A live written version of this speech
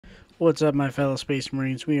What's up, my fellow Space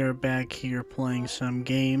Marines? We are back here playing some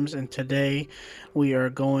games, and today we are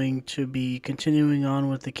going to be continuing on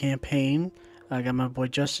with the campaign. I got my boy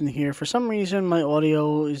Justin here. For some reason, my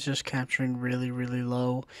audio is just capturing really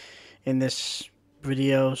low in this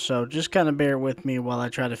video, so just kind of bear with me while I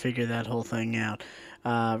try to figure that whole thing out.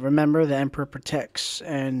 Remember, the Emperor protects,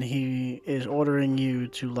 and he is ordering you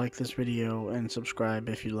to like this video and subscribe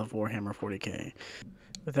if you love Warhammer 40K.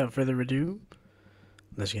 Without further ado,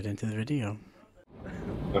 let's get into the video.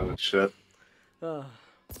 Oh shit.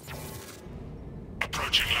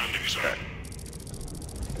 Approaching landing zone.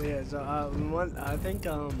 Yeah, so I think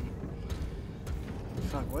fuck,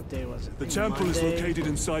 what day was it? The temple is located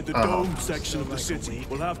inside the dome section of the city.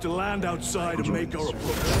 We'll have to land outside and make our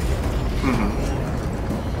approach.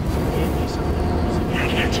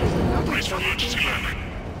 Brace for emergency landing.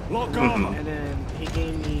 Lock armor. And then he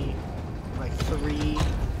gave me like 3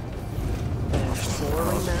 and 4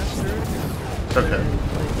 remastered. Okay.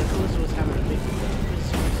 And like Nicholas was having a big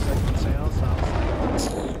second sale, so I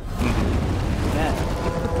was like, bet.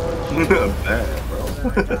 Bad, bro.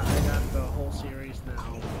 I got the whole series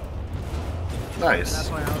now. Nice. And that's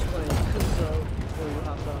why I was playing Kuzo before you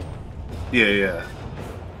hopped on. Yeah.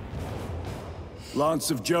 Lance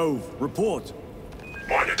of Jove, report.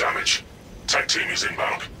 Minor damage. Tag team is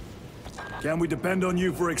inbound. Can we depend on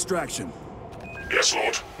you for extraction? Yes,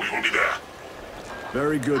 Lord. We will be there.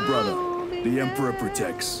 Very good, brother. The Emperor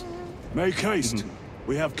protects. Make haste.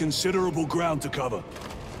 We have considerable ground to cover.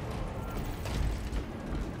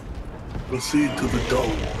 Proceed to the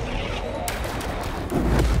dome.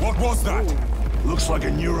 What was that? Looks like a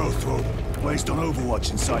neurothrope placed on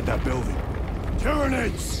Overwatch inside that building.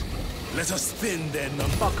 Tyranids! Let us spin their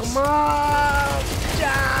numbers. Fuck 'em up! Die!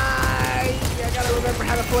 I gotta remember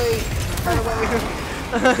how to play.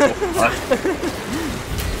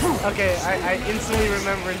 Okay, I instantly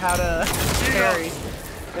remembered how to parry.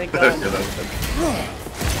 Thank God.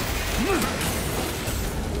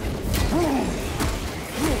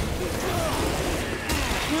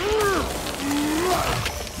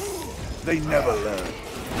 They never learn.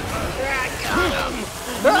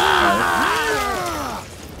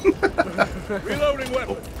 Reloading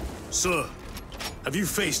weapon. Sir, have you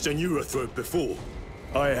faced a neurothrope before?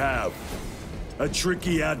 I have. A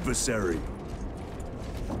tricky adversary.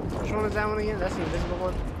 Which one is that one again? That's the invisible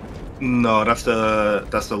one? No, that's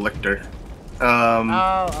the lictor.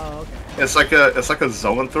 Oh, okay. It's like a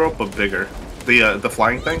zoanthrope but bigger. The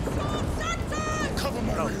flying thing. Cover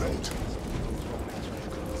my reload.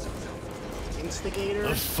 Instigator?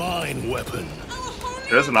 A fine weapon.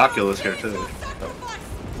 There's an Oculus here too.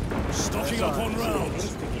 Stocking up on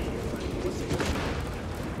rounds.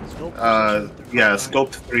 Yeah,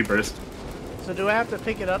 scoped 3 burst. So do I have to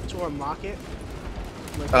pick it up to unlock it?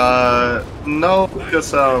 No,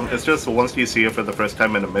 just it's just once you see it for the first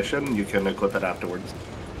time in a mission, you can equip it afterwards.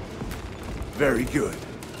 Very good.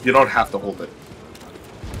 You don't have to hold it.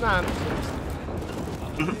 Nah, I'm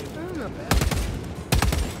not bad.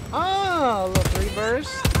 Oh, look, 3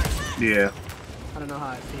 burst? Yeah. I don't know how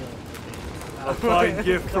I feel. A fine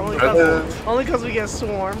gift from only because we get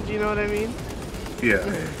swarmed, you know what I mean? Yeah.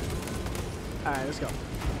 Alright, let's go.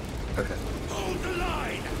 Okay. Hold the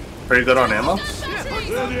line. Are you good on ammo?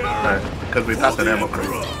 Alright, because we passed an ammo break.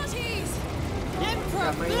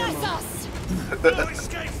 Got my ammo.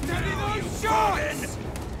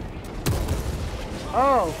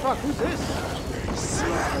 Oh, fuck, who's this?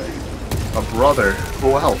 A brother.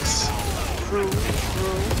 Who else? True.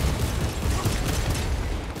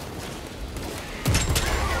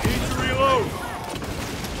 Need to reload.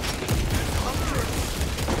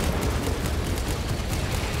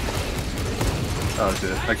 Oh,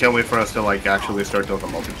 dude. I can't wait for us to, like, actually start doing the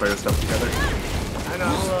multiplayer stuff together. I know,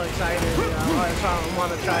 I'm a little excited. You know, I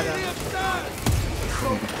want to try to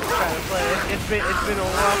play. It's been a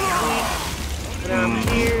rough week, but I'm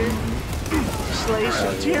here to slay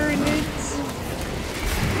some Tyranids.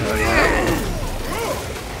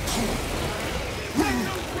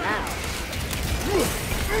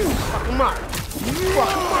 Fuck 'em up.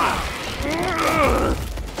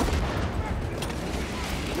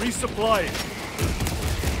 Resupplying.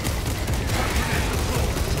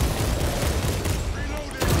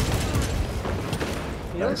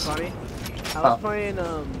 You know what's funny? I was playing,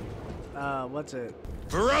 what's it?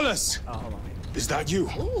 Varellus! Oh, hold on. Is that you?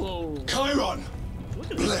 Ooh, Chiron!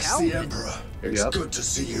 look at this Bless the helmet. Emperor. It's Yep. good to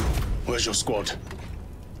see you. Where's your squad?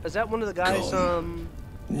 Is that one of the guys, Gone.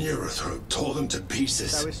 Neurothrope tore them to that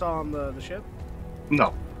pieces. we saw on the ship?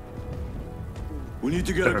 No. We need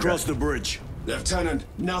to get across the bridge. Lieutenant,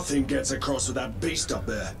 nothing gets across with that beast up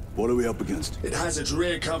there. What are we up against? It has its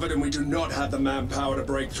rear covered and we do not have the manpower to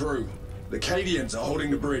break through. The Cadians are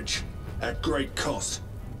holding the bridge, at great cost.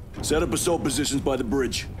 Set up assault positions by the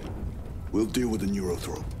bridge. We'll deal with the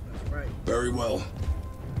Neurothrow. Right. Very well.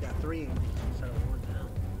 Got 3 instead of 1 now.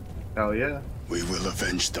 Hell yeah. We will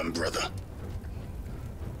avenge them, brother.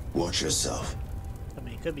 Watch yourself. I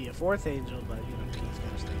mean, it could be a 4th angel, but you know, he's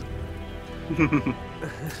gotta stay.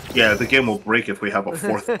 Yeah, the game will break if we have a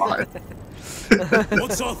 4th bot.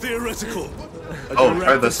 What's our theoretical? Oh,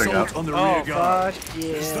 try this thing out. On the Oh, rear guard. fuck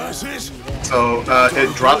yeah. Is that it? So,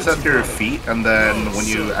 it drops after your feet, and then when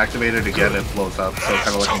you activate it again, it blows up. So, kind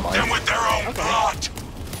of like a Soak them mine. with their own blood.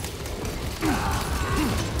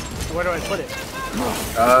 Where do I put it?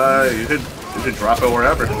 You could drop it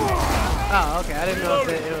wherever. Oh, okay. I didn't know if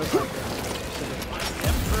it was like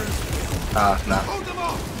Nah.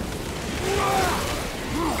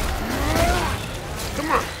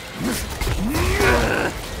 Come on.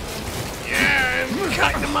 Yeah, I'm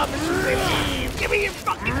cutting them up as soon as they leave. Give me your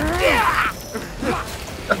fucking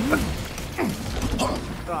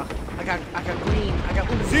oh, I got green. I got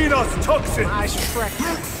Xenos toxin! my eyes are Shrek.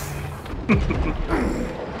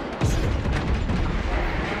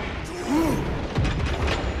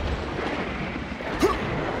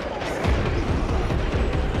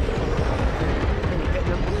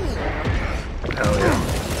 Hell yeah.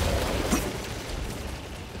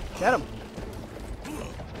 Get him.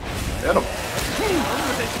 Get him.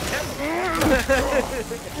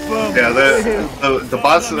 Yeah, the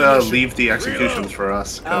bots leave the executions for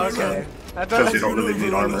us. Oh, okay. I Because thought you don't really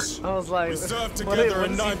need armor. I was like, We served what together is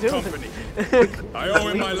in he Ninth doing? Company. I owe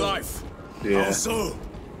him my life. Yeah. Also,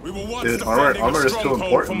 we were once Dude, defending armor a is too stronghold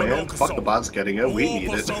important, from an man. orc Fuck the assault. bots getting it. We need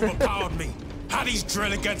Warpus it. overpowered me. Had his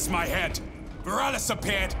drill against my head. Viralis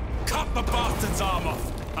appeared, cut the bastard's arm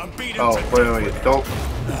off, and beat him Oh, to wait.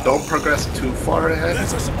 Don't progress too far ahead.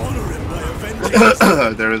 Let us honor him by avenging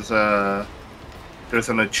There's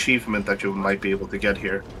an achievement that you might be able to get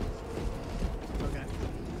here. Okay.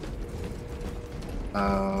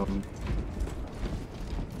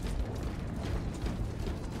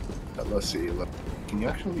 Let's see. Can you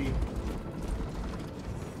actually?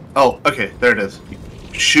 Oh, okay. There it is.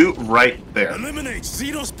 Shoot right there. Eliminate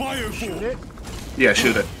Xenos bioform. Shoot it. Yeah,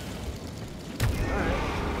 shoot it.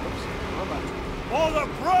 For the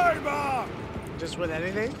primer! Just with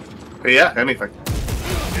anything? Yeah, anything.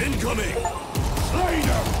 Incoming.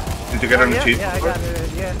 Did you get an Yeah, achievement? yeah, I got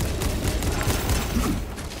it. Yeah.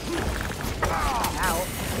 Ow.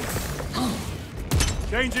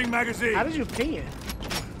 Changing magazine. How did you ping it?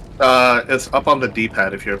 It's up on the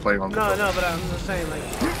D-pad if you're playing on No, controller. but I'm just saying, like.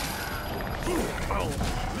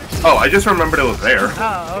 Oh, I just remembered it was there.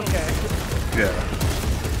 Oh, okay. Yeah.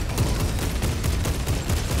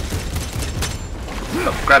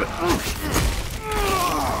 Oh, grab it.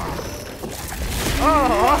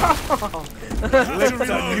 Oh!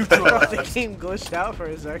 neutral. The game glitched out for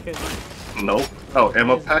a second. Nope. Oh,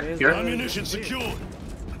 ammo pack There's here. the- Ammunition secured.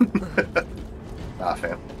 Ah,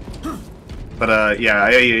 fam. But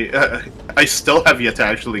yeah, I still have yet to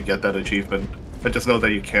actually get that achievement. I just know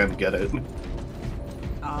that you can get it.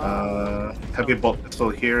 Heavy bolt pistol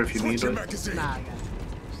here if you need Switching it. magazine. Nah, I got it.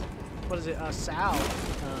 What is it? Sal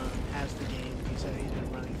has the game. He said he's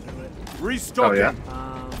been running through it. Restocking. Oh yeah.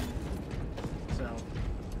 So,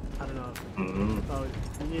 I don't know. Mm. Oh,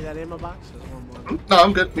 you need that ammo box? There's one more. No,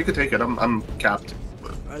 I'm good. You can take it. I'm capped.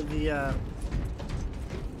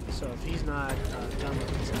 So if he's not done with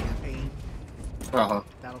his campaign, Uh-huh.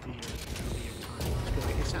 that'll be your time. Just go,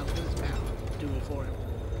 it sounds good as bad. Do it for him.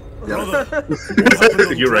 Brother,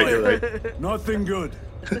 You're right. nothing good.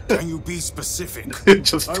 Can you be specific?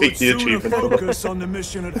 Just I take would the sooner achievement. focus on the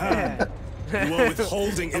mission at hand. You are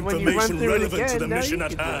withholding And when you run information through it relevant to again, the now mission you at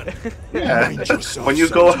can do hand. it. Yeah. Mind yourself, When you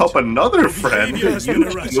go Sergeant. help another friend, Behavior you has been do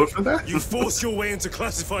erratic. it for that. You force your way into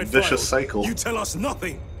classified Vicious files. cycle. You tell us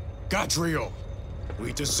nothing. Gadriel,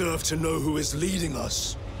 we deserve to know who is leading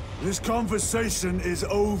us. This conversation is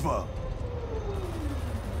over.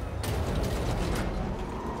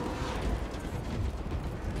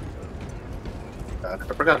 God,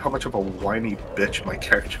 I forgot how much of a whiny bitch my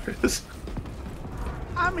character is.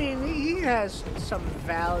 I mean, he has some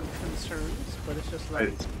valid concerns, but it's just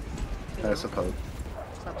like, I suppose.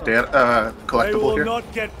 it's not Dan, They collectible will here. not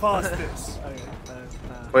get past this. Okay,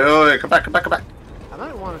 Wait, come back. I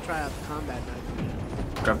might want to try out the combat knife again.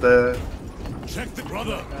 Grab the. Check the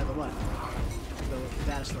brother. Try the what? The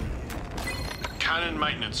data slate. Cannon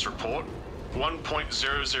maintenance report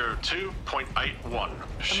 1.002.81.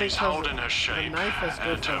 She's because holding her the shape knife is good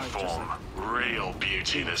and for, her like, just, form. Real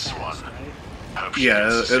beauty, this one. Right? Hope she Yeah,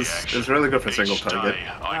 gets to see it's action. really good for Each single target. day,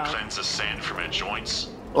 I cleanse the sand from her joints.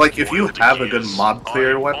 Like, if you Boil the have a good gears. mob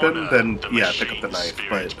clear I weapon, honor then the yeah, pick up the machine knife.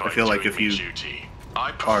 spirit But I by feel like doing if you my duty. I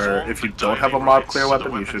or perform if you the don't have a daily mob rites clear so the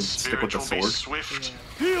weapon, you should weapon's stick with the spirit will be sword. Swift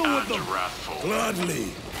Deal with and them. wrathful.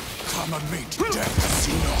 Gladly. Come and meet death,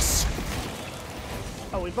 Xenos.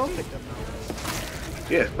 Oh, we both picked up now.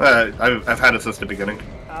 Yeah, I've had it since the beginning.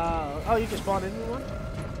 Oh, you just spawned into one?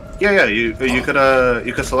 Yeah, you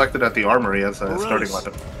could select it at the armory as a starting Morales,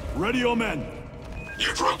 weapon. ready your men.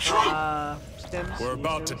 You broke through. Stems. We're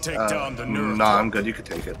about to take down the Nah, Neurothorpe. I'm good. You could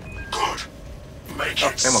take it. Good. Make Oh,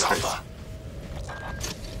 it ammo suffer.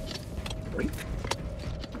 Wait.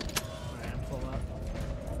 Alright, I'm full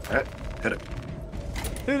up. Alright, hit it.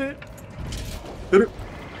 Hit it. Hit it.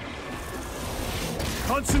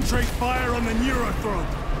 Concentrate fire on the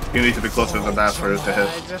Neurothorpe. You need to be closer than that for it to hit.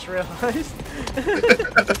 I just realized.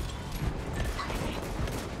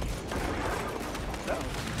 Uh-oh.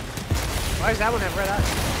 Why does that one have red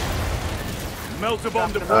eyes? Melt a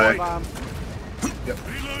bomb Dropped a deployed. bomb.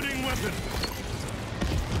 Reloading weapon.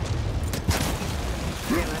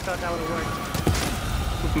 Man, I thought that would have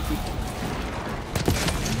worked.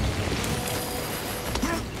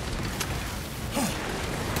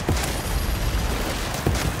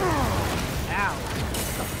 Ow.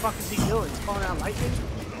 What the fuck is he doing? He's calling out lightning?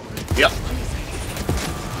 Yep.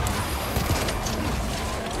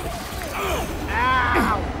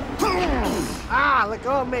 Ow! Ah, let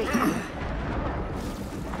go of me!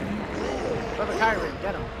 Brother Kyrie,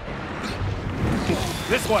 get him.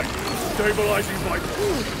 This way. Stabilizing light.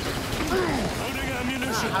 Loading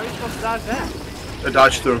ammunition. How are you supposed to dodge that? A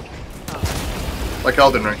dodge through. Like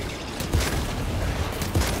Elden Ring. You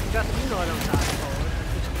know I don't dodge forward.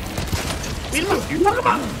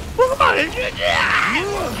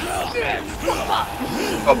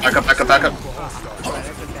 Oh, back up, back up, back up.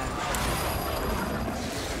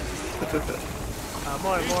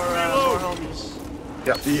 More homies.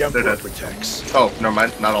 Yep, The they're Emperor dead. protects. Oh, never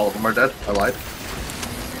mind. Not all of them are dead. I lied.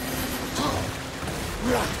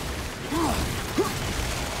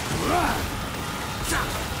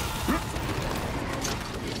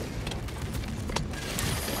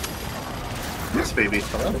 Yes, baby.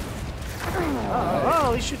 Hello.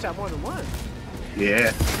 Oh, he shoots out more than one.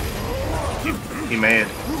 Yeah. He made.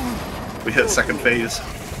 We hit second phase.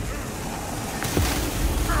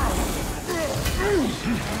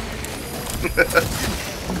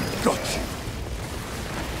 Gotcha.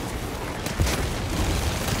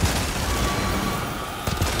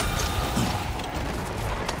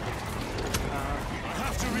 I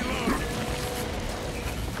have to reload.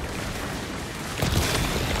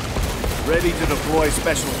 Ready to deploy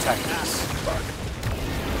special tactics.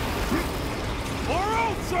 For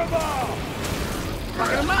Ultramar!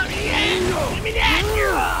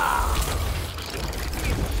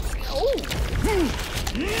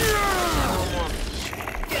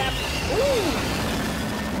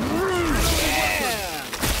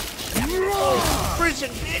 Prison,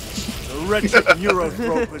 bitch! The wretched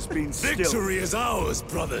Neurothorpe has been still. Victory is ours,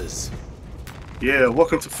 brothers. Yeah,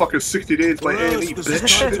 welcome to fucking 60 days by A&E,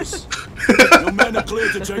 bitch. Your men are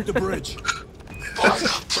clear to take the bridge. By the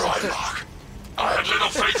Primarch. I had little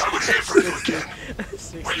faith I would hear from you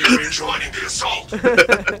again. Will you be joining the assault?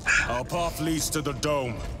 Our path leads to the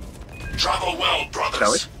dome. Travel well, Shall we?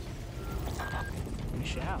 brothers. We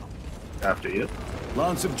shall. After you.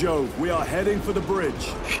 Lance of Jove, we are heading for the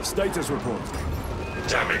bridge. Status report.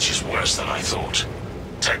 Damage is worse than I thought.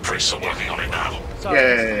 Tech priests are working on it now. So,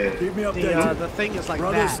 Yay. Keep me updated. the thing is like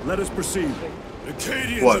Brothers, that. let us proceed. The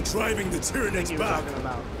Cadians What? are driving the Tyranids You were back. talking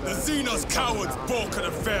about. The Xenos cowards balk at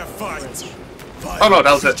a fair fight. Oh, no,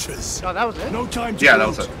 that was it. Creatures. Oh, that was it? No time to Yeah, that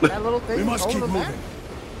was gloat. it. That little thing We was must holding keep them moving.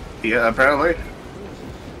 back? Yeah, apparently.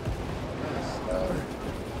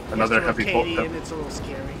 Another It's a heavy little bolt. Canadian, it's a little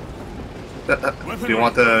scary. Do you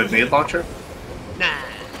want the nade launcher? Nah.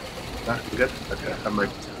 Nah, you good? Okay, I might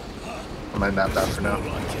map that for now.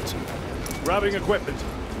 Grabbing equipment.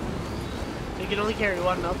 You can only carry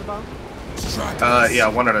one melted bomb? Yeah,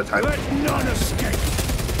 one at a time. Let none escape.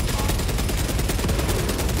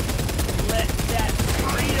 Let that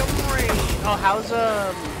freedom ring. Oh, how's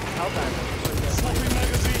Helldiver? Swapping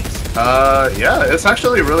magazines. Yeah, it's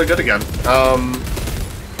actually really good again.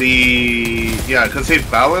 Because they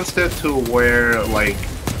balanced it to where, like,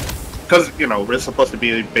 because, you know, we're supposed to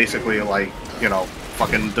be basically, like, you know,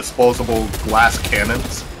 fucking disposable glass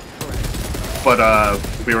cannons. But,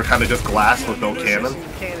 we were kind of just glass with no cannon. Missing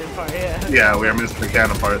the cannon part, yeah. Yeah, we were missing the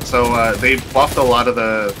cannon part. So, they buffed a lot of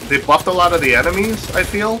the enemies, I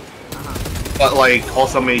feel. But, like,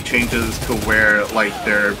 also made changes to where, like,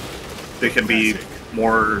 they can be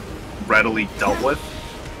more readily dealt with.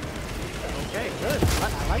 Okay, good.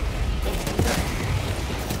 I like that.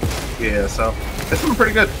 Yeah, so it's been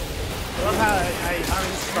pretty good. I love how I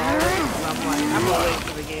uninstall it, and I'm like, I'm gonna wait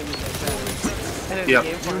for the game to get better. And then Yep. the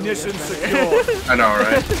game finally Munition gets better. secure. I know,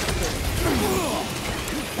 right?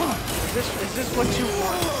 Is this what you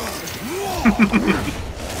want?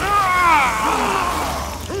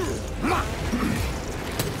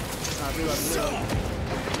 Reload.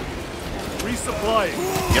 Resupplying.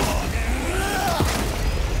 Yep.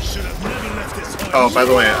 Should have never left this hut. Oh, by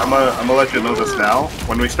the way, I'm gonna let you know this now.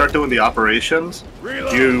 When we start doing the operations,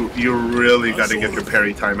 you really got to get your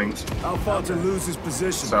parry timings. How far to lose his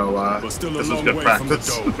position? So We're still a this is long good way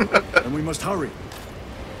practice. from the dome, and we must hurry.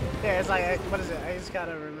 Yeah, it's like, what is it? I just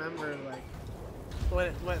gotta remember, like,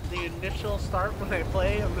 when the initial start when I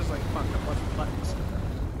play, I'm just like, fuck, I'm pushing buttons.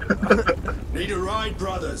 Need a ride,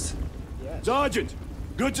 brothers? Yes. Sergeant,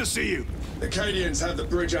 good to see you. The Cadians have the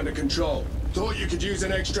bridge under control. Thought you could use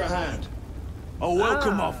an extra hand. A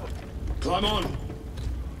welcome offer. Climb on.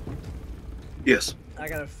 Yes. I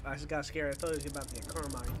just got scared. I thought it was about to get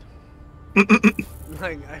Carmine.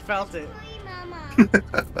 Like, I felt it.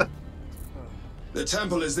 The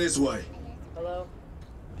temple is this way. Hello?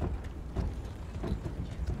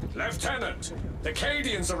 Lieutenant, the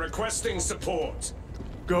Cadians are requesting support.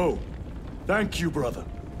 Go. Thank you, brother.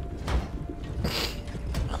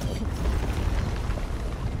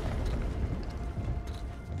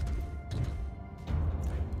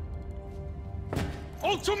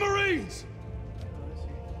 Ultramarines!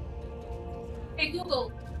 Hey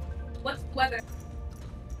Google, what's the weather?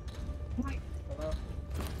 Hello?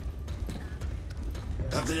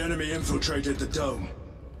 Have the enemy infiltrated the dome?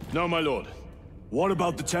 No, my lord. What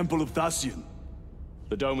about the Temple of Thasian?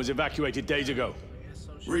 The dome was evacuated days ago.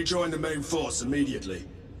 Rejoin the main force immediately.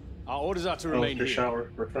 Our orders are to remain here.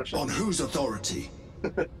 shower, refreshing. On whose authority?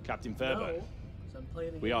 Captain Fairbairn. No. 'Cause I'm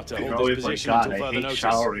playing the We are to You're hold always this like, position God, until I further hate notice.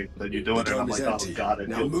 showering. Then you do it, The and I'm dome is like, oh empty. God, I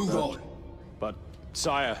Now do move that. on. But,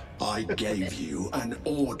 sire, I gave you an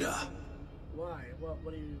order. Why? What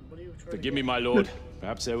are you trying to forgive me, get? my lord.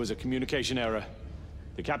 Perhaps there was a communication error.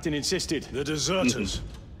 The captain insisted. The deserters.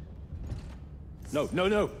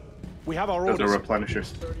 No. We have our Those are orders.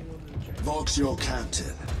 replenishers. Vox your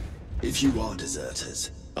captain. If you are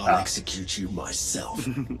deserters, I'll execute you myself.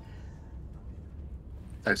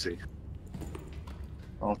 I see.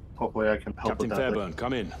 Well, hopefully I can help Captain with that. Fairbairn,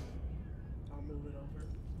 come in. I'll move it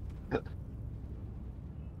over.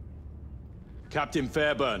 Captain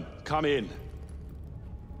Fairbairn, come in.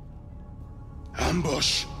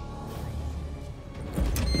 Ambush.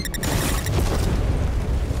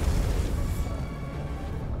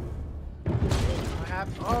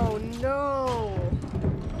 Oh no!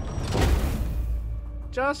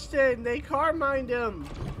 Justin, they Carmined him!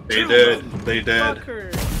 They did. They did.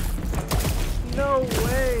 Fucker! No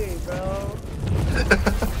way, bro!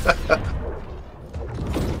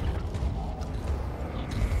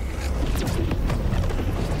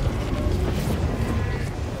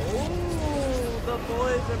 Oh, the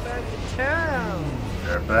boys are back in town!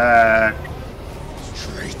 They're back.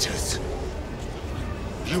 Traitors.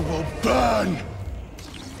 You will burn!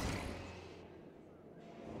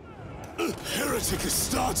 Heretic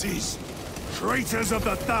Astartes! Traitors of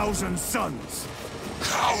the Thousand Sons!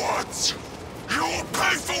 Cowards! You will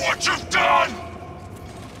pay for what you've done!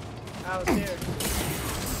 I was here.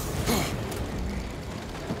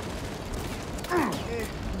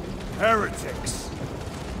 Heretics!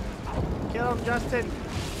 Kill him, Justin!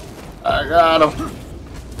 I got him.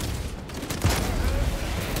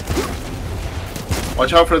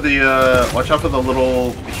 Watch out for the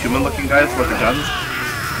little human-looking guys with the guns.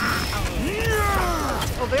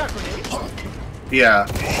 Oh, they got grenades? Yeah.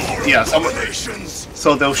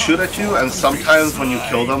 So they'll shoot at you, and sometimes when you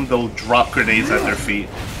kill them, they'll drop grenades at their feet.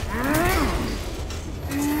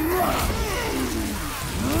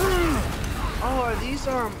 Oh, are these,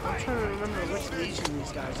 I'm trying to remember which legion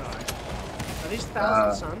these guys are. Are these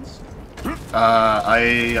Thousand Sons?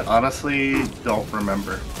 I honestly don't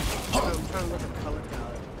remember. I'm trying to look at color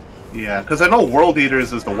palette. Yeah, because I know World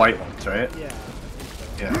Eaters is the white ones, right? Yeah.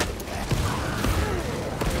 Yeah.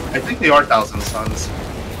 I think they are Thousand Sons.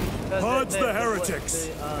 Purge the heretics!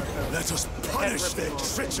 The Let us punish their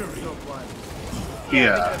treachery! no blood.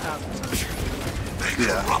 Yeah. They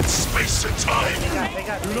corrupt space and time! They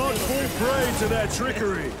got Do not fall prey to their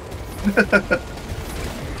trickery!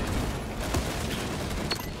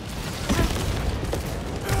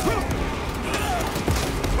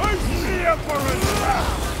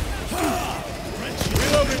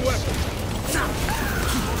 Reloading weapon.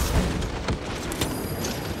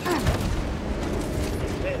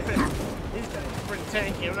 These guys are pretty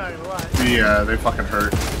tanky, I'm not gonna lie. Yeah, they fucking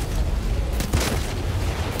hurt.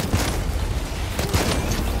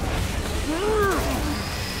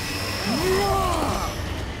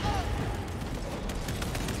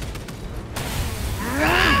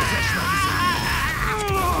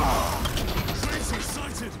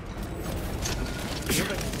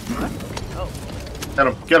 Get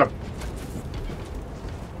him, get him.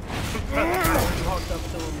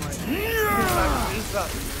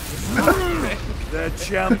 Their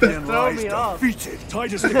champion lies defeated.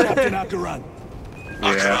 Titus the Captain Akaran.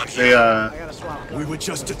 Yeah, they, I gotta swap. We were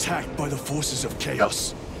just attacked by the forces of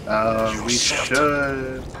chaos. we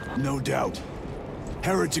should. No doubt.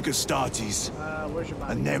 Heretic Astartes Where's your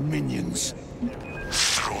body? and their minions.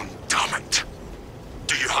 Throne, damn it.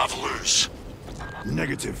 Do you have Luz?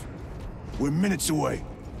 Negative. We're minutes away.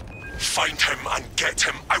 Find him and get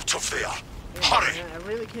him out of there. Hurry! Man, I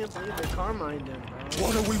really can't believe they Carmined him, bro.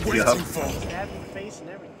 What are we waiting Yeah. for? Stabbed in the face and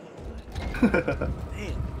everything.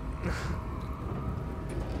 Damn.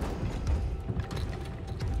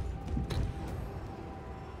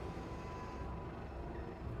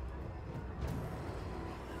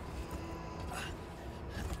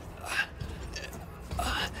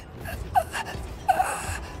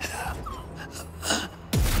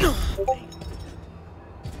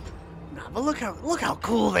 But look how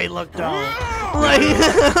cool they look though. Like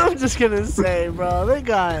I'm just gonna say, bro, they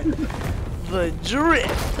got the drip.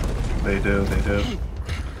 They do, they do.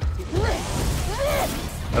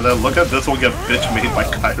 And then look at this one get bitch made by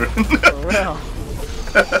Kyron. For real.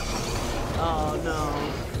 Oh no.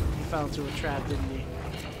 He fell into a trap, didn't he?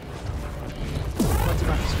 What's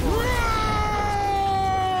about to spawn?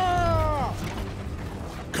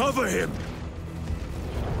 Cover him!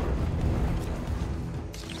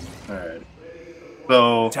 Alright.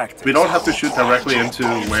 So we don't have to shoot directly into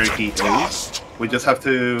where he is. We just have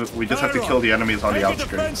to kill the enemies on the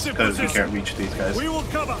outskirts because we can't reach these guys. We will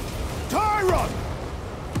cover! Tyron!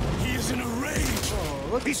 He is in a rage! Oh,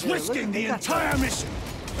 look He's at them. risking the entire mission!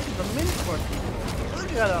 Look at the mini-core people.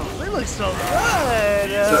 Look at them. They look so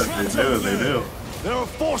good. They do. There are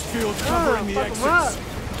force fields covering the fuck 'em up. exits.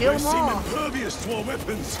 Kill They 'em seem all. impervious to our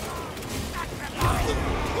weapons.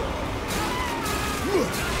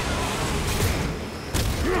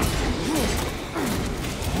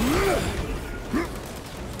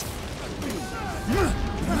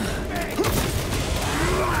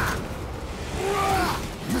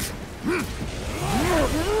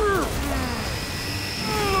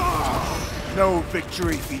 No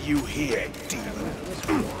victory for you here,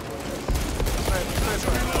 demon.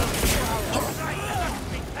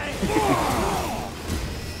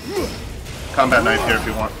 Combat knife here if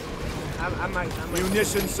you want. I might.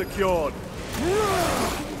 Munition secured.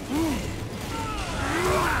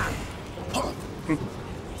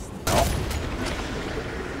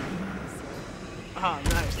 Oh,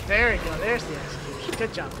 nice. There we go. There's the execution.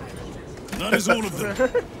 Good job, Kyron. That is all of them.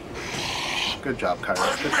 Good job,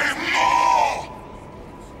 Kyron. Good job.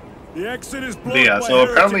 The exit is blocked. But yeah, by so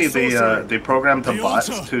heretic apparently sorcery. they programmed the The bots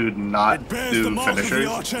altar. to not It bears the do mark of the finishers,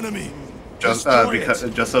 archenemy. just Destroy because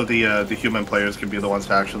it. just so the human players can be the ones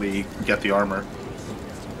to actually get the armor.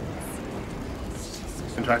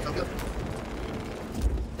 Interact with it.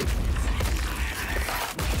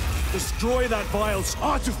 Destroy that vials.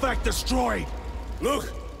 Artifact destroyed.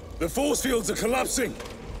 Look, the force fields are collapsing.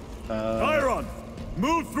 Chiron,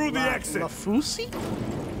 move through the exit. Lafusi?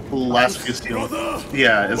 Last few steel. Brother,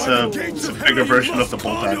 Yeah, it's by the a gates of bigger hell, you version of must the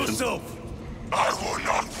bolt arm action. yourself. I will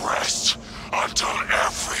not rest until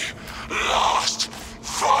every last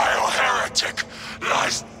vile heretic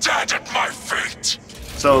lies dead at my feet.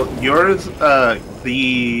 So yours,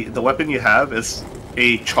 the weapon you have is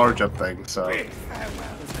a charge up thing. So Chiron,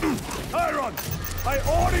 I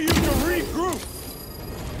order you to regroup.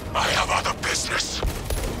 I have other business.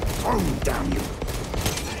 Boom, damn you.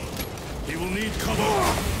 He will need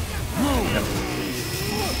cover.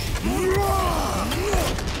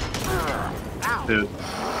 dude,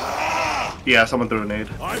 yeah, someone threw a nade.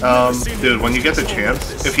 I've never seen Dude, him when you get the so chance,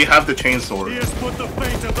 reckless. if you have the He chainsaw, has put the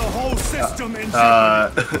fate of the whole system in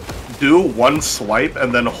jeopardy. do one swipe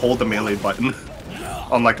and then hold the melee button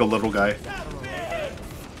on like a little guy.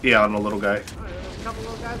 Yeah, on a little guy. There's a couple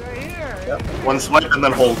little guys right here. Yep. One swipe and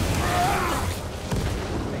then hold.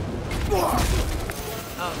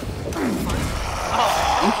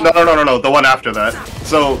 No, the one after that.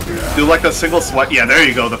 So, do like a single swipe. Yeah, there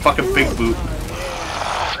you go, the fucking big boot.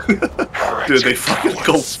 Dude, they fucking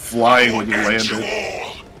go flying when you land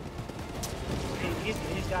it. He's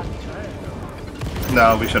got me trying.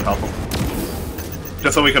 No, we should help him.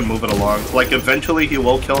 Just so we can move it along. Like, eventually he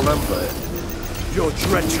will kill them, but... Your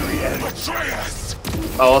treachery ends. Atreus!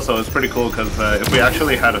 Also, it's pretty cool because if we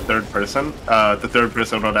actually had a third person, the third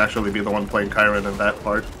person would actually be the one playing Kyron in that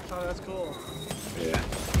part. Oh, that's cool. Yeah.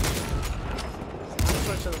 I'll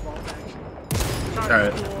switch to the vault action.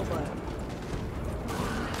 Alright. Cool, but...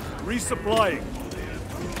 Resupplying.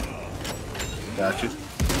 Gotcha.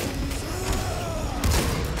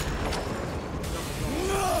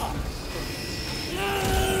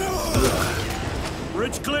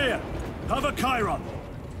 Bridge clear. Have a Chiron.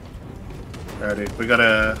 Alrighty, we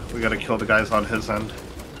gotta kill the guys on his end.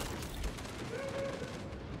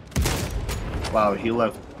 Wow, he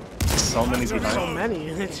left so many behind. So many.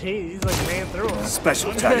 He's like ran through them.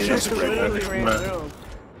 Special tactics. Literally ran through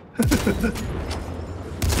them.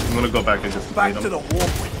 I'm gonna go back and just Back beat to him. the war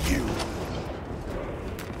with you.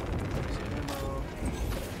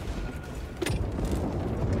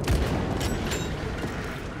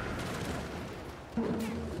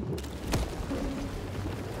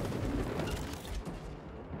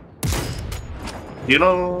 You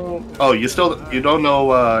know? Oh, you don't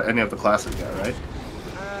know any of the classes yet, right?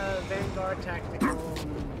 Vanguard tactical.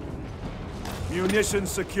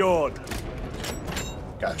 Munitions secured.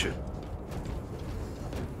 Gotcha.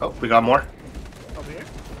 Oh, we got more. Over here.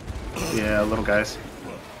 Yeah, little guys.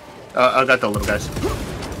 I got the little guys.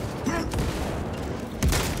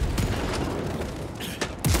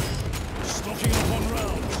 Stocking up on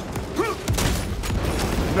rounds.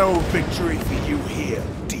 No victory for you here,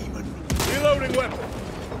 demon. Reloading weapon.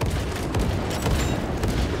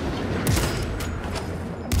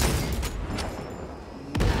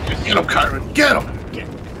 Get him, Kyron. Get him.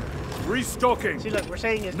 Restocking. See, look, we're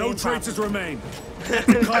saying his No name traitors properly. remain.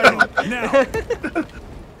 Chiron, now.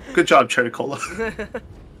 Good job, Cherry Cola.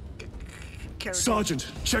 Sergeant,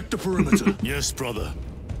 check the perimeter. Yes, brother.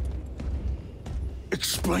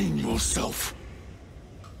 Explain yourself.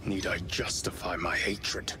 Need I justify my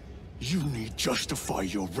hatred? You need justify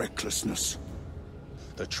your recklessness.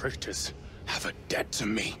 The traitors have a debt to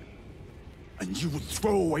me. And you would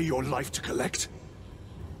throw away your life to collect?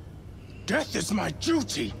 Death is my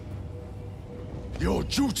duty! Your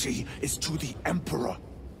duty is to the Emperor.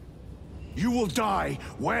 You will die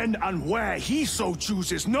when and where he so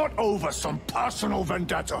chooses, not over some personal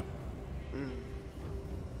vendetta.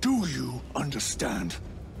 Do you understand?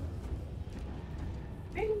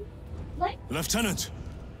 Lieutenant,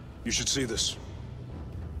 you should see this.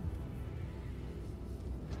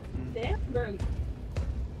 Damn.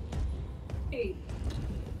 Hey.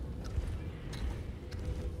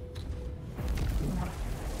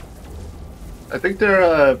 I think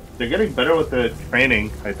they're getting better with the training,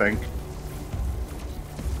 I think.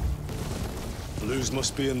 Blues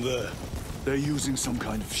must be in there. They're using some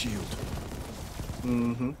kind of shield.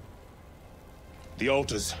 Mm-hmm. The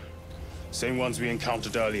altars. Same ones we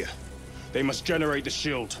encountered earlier. They must generate the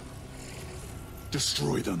shield.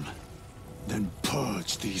 Destroy them. Then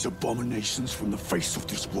purge these abominations from the face of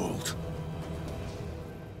this world.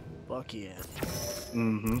 Fuck yeah.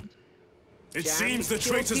 Mm-hmm. It Can seems the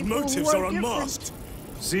kill traitors' people who motives are are different. unmasked.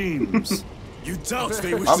 Seems. You doubt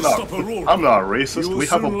they wish I'm to not. stop Aurora. I'm not racist. You will We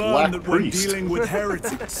have a soon learn black that when priest. dealing with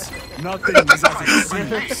heretics, nothing is as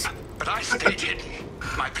it seems. But I stayed hidden.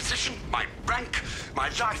 My position, my rank, my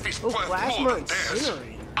life is worth more than theirs.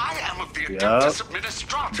 Scenery. I am of the Yeah. Adeptus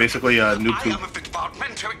Administratum. Basically, noob I tube. am of the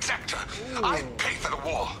Departamento Exacta. I pay for the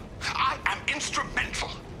war. I am instrumental.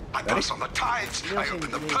 I pass on the tithes. I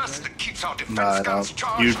open the purse that keeps our defense Nah, I guns don't.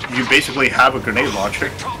 charged. You basically have a grenade launcher.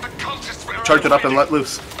 They told the cultists we were Charge it up and outwitted. let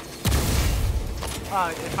loose. It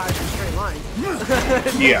fires in a straight line.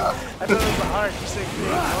 Yeah. I thought it was a hard to say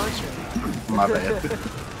launcher. My bad.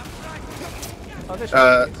 Oh,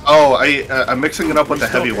 there's I'm mixing it up with the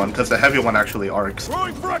heavy one because the heavy one actually arcs.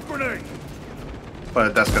 Throwing frag grenade!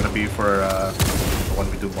 But that's gonna be for when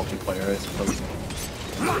we do multiplayer, I suppose.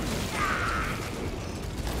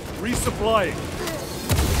 Resupplying.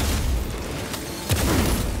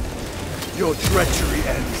 Your treachery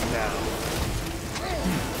ends now.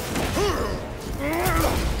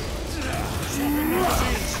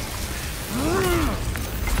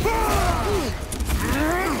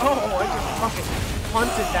 Oh, I just fucking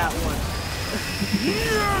punted that one.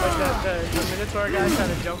 Like the Minotaur guy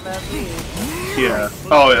trying to jump at me. Yeah.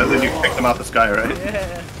 Oh, and then you kicked them out the sky, right?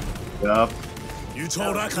 Yeah. Yep. You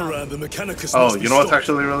told Akaran the Mechanicus Oh, must be you know what's stopped.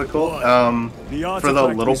 actually really cool? The For the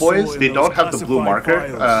artifact little we saw boys, in they those don't have the blue marker,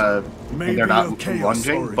 classified files may and they're be not of Chaos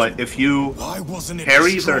lunging, origin. but if you Why wasn't it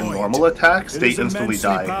parry their destroyed? normal attacks, It they is instantly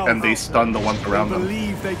immensely die, and they powerful. stun the ones around They them.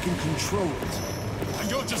 believe they can control it.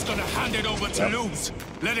 And you're just gonna hand it over to lose.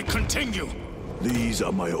 Let it continue. These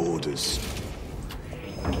are my orders.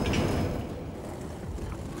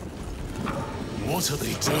 What are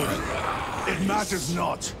they doing? It matters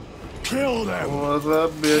not. Kill them. What's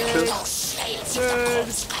up, bitches?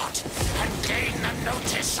 And gain the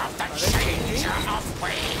notice of the changer of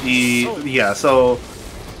ways. Yeah, so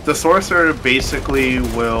the sorcerer basically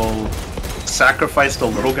will sacrifice the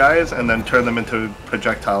little guys and then turn them into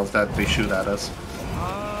projectiles that they shoot at us.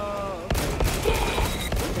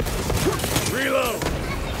 Reload.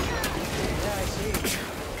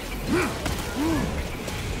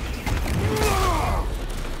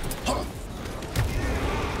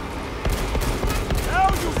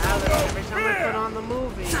 Every time I put on the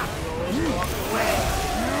movie, I always walk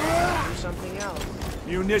away. Do something else.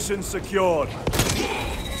 Munitions secured.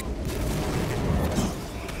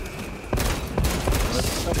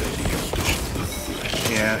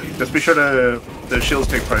 Yeah, just be sure to the shields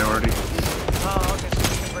take priority. Oh, okay, so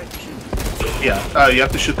you can break the shoot. Yeah, you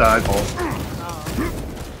have to shoot the eyeballs.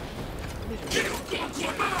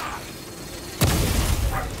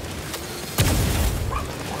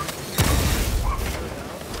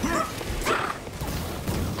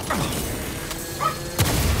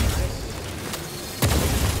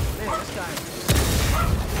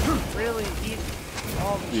 Really eat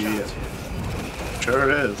all the shots. Sure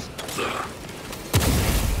it is.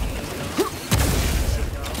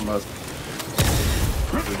 Unless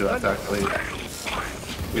we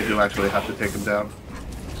do actually have to take him down.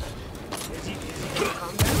 Is he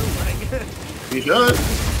calm down? He should.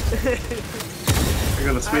 You're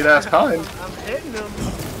gonna sweet ass time. I'm hitting him.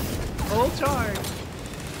 Full charge.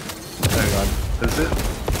 Hang on. Is it?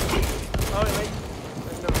 Oh wait.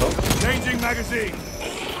 No. Oh, Changing magazine.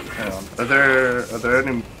 hang on. Are there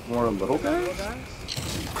any more little guys?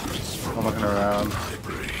 I'm looking around. I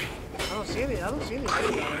don't see any. I don't see any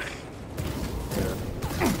big guys.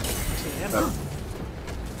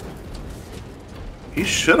 He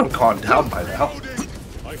should have gone down by now.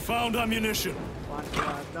 I found ammunition.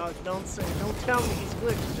 No, don't tell me he's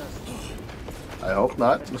glitched, Justin. I hope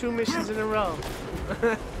not. 2 missions in a row.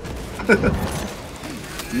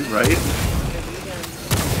 You right?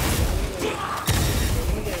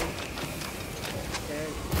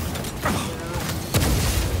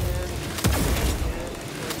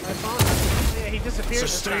 Yeah, he disappeared.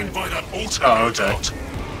 Sustained by that altar. Oh, okay.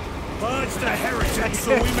 Purge the heretics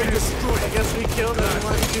so we may destroy I it. guess we killed him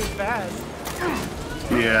one too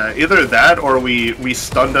fast. Yeah, either that or we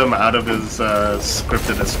stunned him out of his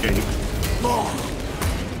scripted escape.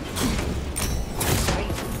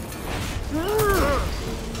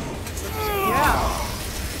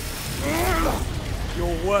 Yeah. Your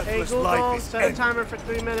Hey worthless Google, life is set a ended. timer for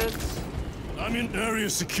 3 minutes. I'm in area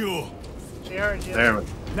secure. She heard you. There we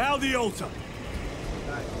Now the altar.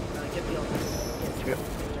 Alright, get the altar.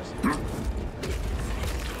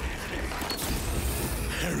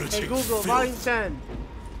 Hey Google, volume 10.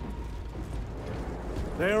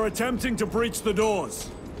 They are attempting to breach the doors.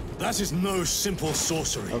 That is no simple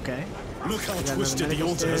sorcery. Okay. Look how We got twisted another the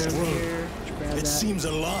altar has medical grown. stand here. Grab It that. seems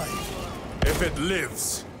alive. If it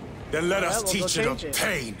lives, then let us well, go teach it of change it.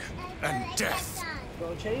 pain and death.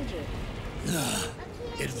 Go change it.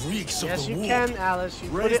 It reeks of Yes, the you war. can, Alice. You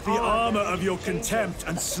put Raise it the on. armor and of your change contempt it.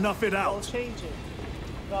 and snuff it Go out. change it.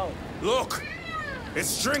 Go. Look! It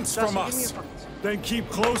drinks from Justin, give me us. a phone. Then keep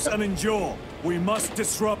close and endure. We must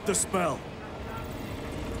disrupt the spell.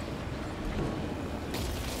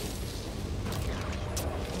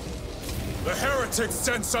 The heretics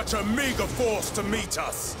sent such a meager force to meet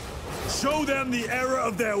us. Show them the error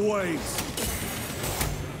of their ways.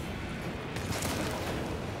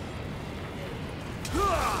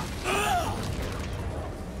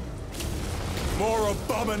 More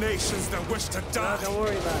abominations that wish to die. Don't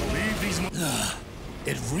worry about it. Leave these.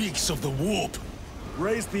 It reeks of the warp.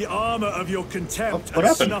 Raise the armor of your contempt What and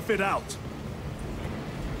happened? snuff it out.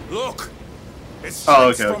 Look! It Oh,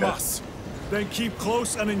 drinks okay, from okay. us. Then keep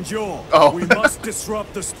close and endure. Oh. We must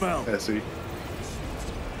disrupt the spell. I see.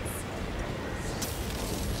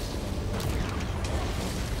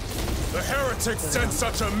 The heretics sent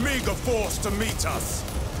such a meager force to meet us.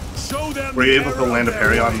 Show them Were the you able to error land a of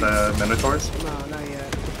parry their on ways. the Minotaurs? No, not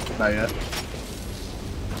yet. Not yet.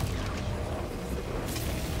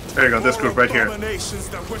 There you go, this group right here. Abominations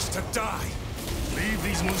that wish to die. Leave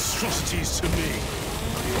these monstrosities to me.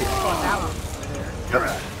 Oh, that one. Yep.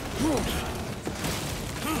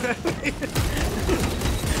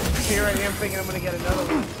 Here I am thinking I'm gonna get another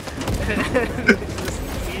one. Just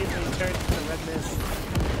immediately turns to the red mist.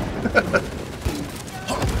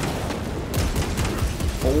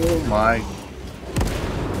 Oh my.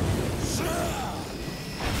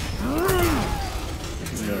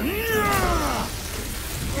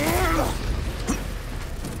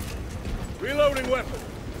 Reloading weapon.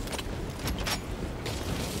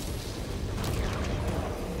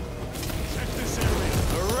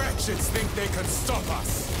 think they can stop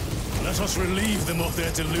us? Let us relieve them of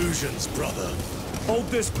their delusions, brother. Hold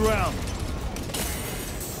this ground.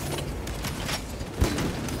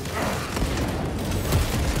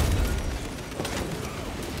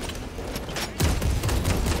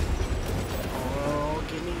 Oh,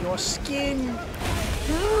 give me your skin.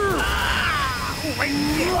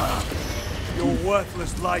 Your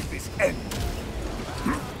worthless life is ended.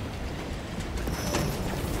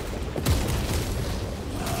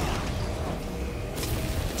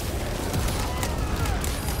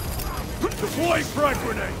 Deploy frag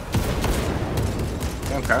grenade!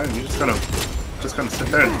 Okay, you're just gonna sit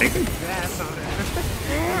there and take it? That's on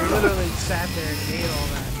it. Literally sat there and ate all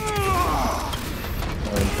that.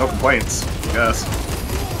 No complaints, I guess.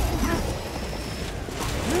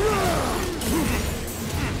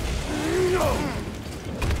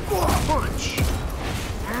 Punch.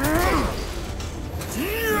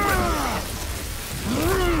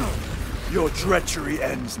 Your treachery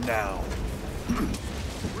ends now.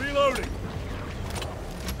 Reloading!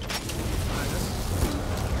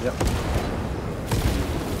 Yep.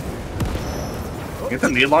 Ain't the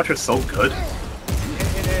knee launcher so good?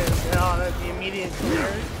 It is. The immediate clear.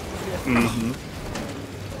 Mm-hmm.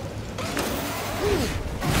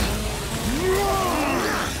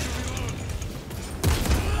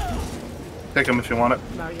 Take him if you want it.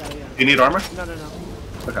 No, yeah. You need armor? No.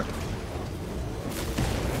 Okay.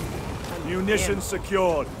 Munitions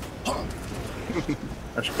secured.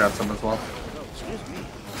 I should grab some as well. Oh, excuse me.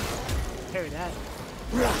 Parry that.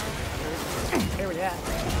 Parry that.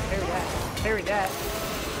 Parry that. Parry that.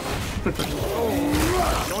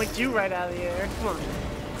 Oh, yoinked you right out of the air. Come on.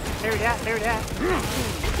 Parry that. Parry that.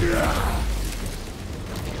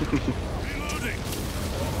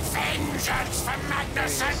 Vengeance for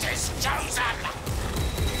Magnuson is chosen!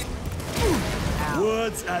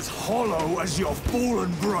 Words as hollow as your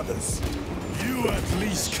fallen brothers. You at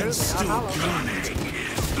least can still bleed.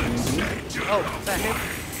 Oh, is that him?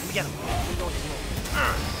 Let me get him. I'm going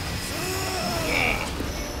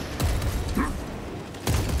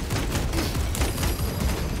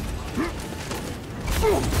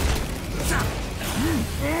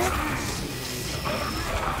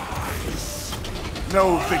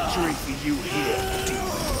No victory for you here.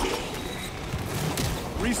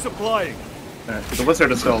 Resupplying. Alright, the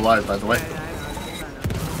wizard is still alive, by the way. I know.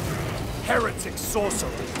 Heretic sorcery.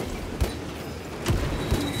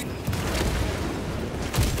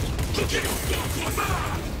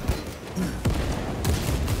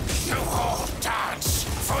 You all dance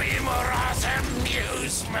for Imora's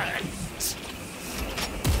amusement!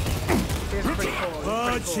 Here's pretty cool.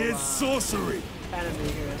 Purge his sorcery.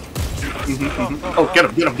 Enemy here. Oh, get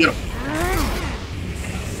him!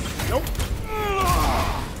 Nope.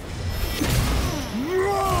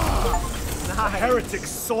 A heretic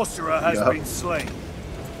sorcerer has been slain.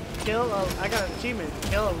 Kill a, I got an achievement.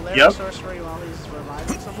 Kill a lair Yep. sorcery while he's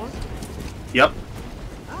reviving someone. Yep.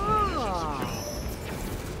 Oh.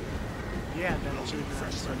 You had that achievement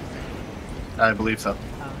or something. I believe so.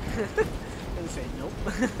 Oh. I say nope.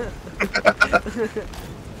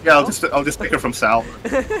 Yeah, I'll just pick her from Sal.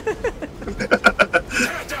 Tear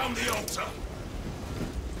down the altar!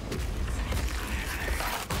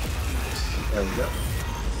 There we go.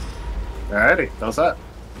 Alrighty, that was that.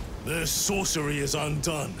 Their sorcery is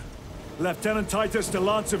undone. Lieutenant Titus to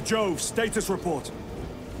Lance of Jove, status report.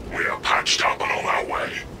 We are patched up and on our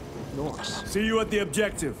way. Nice. See you at the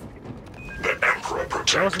objective. The Emperor That wasn't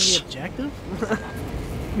protects. the objective?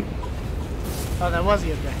 Oh, that was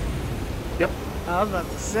the objective. Yep. I was about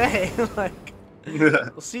to say, like,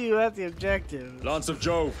 we'll see you at the objective. Lance of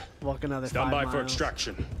Jove, Walk another stand 5 by miles. for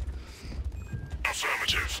extraction.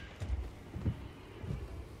 Affirmative.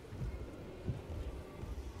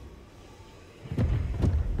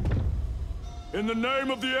 In the name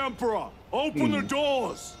of the Emperor, open the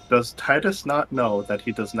doors! Does Titus not know that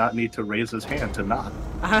he does not need to raise his hand to knock?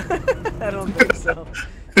 I don't think so.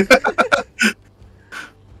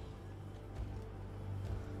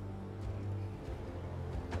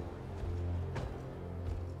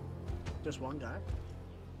 Just one guy?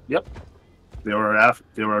 Yep. They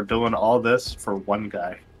were doing all this for one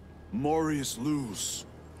guy. Morius lose.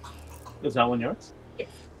 Is that one yours?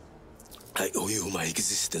 I owe you my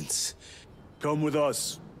existence. Come with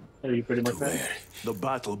us. Are you pretty much Where? there? The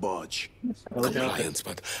battle barge. Compliance,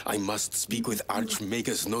 but I must speak with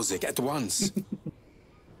Archmagus Nozick at once.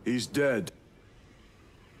 He's dead.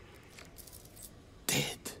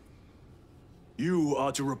 Dead. You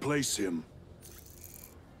are to replace him.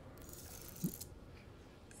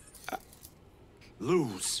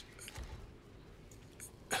 Lose.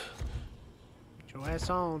 Get your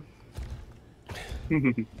ass on.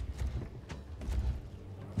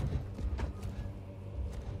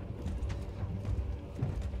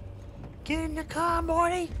 Get in the car,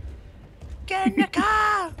 Morty! Get in the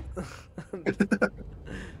car!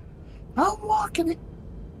 I'm walking it.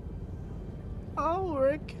 Oh,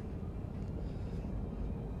 Rick.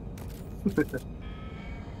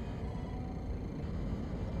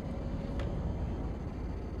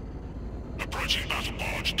 Approaching battle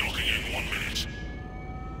barge, docking in 1 minute.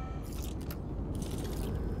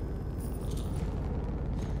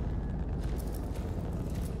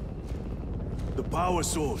 The power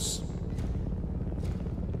source.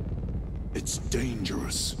 It's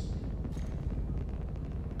dangerous.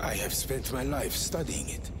 I have spent my life studying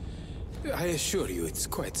it. I assure you it's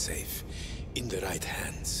quite safe. In the right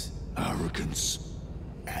hands. Arrogance.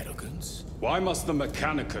 Arrogance? Why must the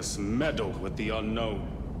Mechanicus meddle with the unknown?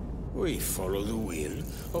 We follow the will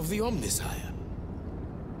of the Omnisire.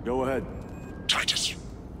 Go ahead. Titus,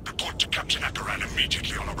 report to Captain Akaran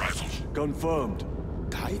immediately on arrival. Confirmed.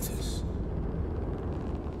 Titus?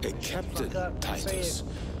 A Captain Titus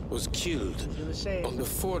was killed on the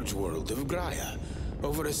Forge world of Graia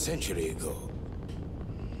over a century ago.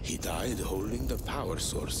 He died holding the power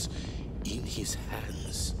source in his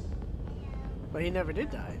hands. But he never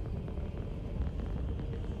did die.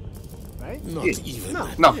 Right? Not even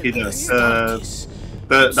No, he did. That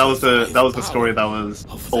was the story that was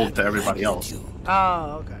told to everybody else.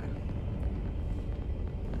 Oh, okay.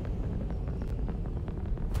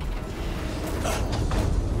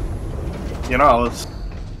 You know, I was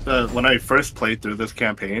when I first played through this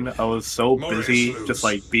campaign, I was so busy just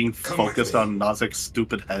like being focused on Nozick's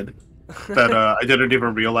stupid head that I didn't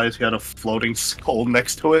even realize he had a floating skull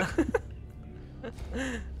next to it.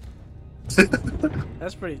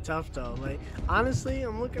 That's pretty tough though. Like honestly,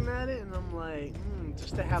 I'm looking at it and I'm like,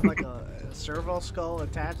 just to have like a servo skull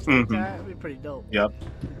attached like that, would be pretty dope. Yep,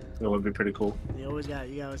 it would be pretty cool. You always got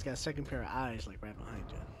a second pair of eyes like right behind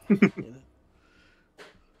you. You know?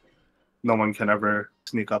 No one can ever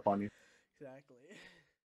sneak up on you. Exactly.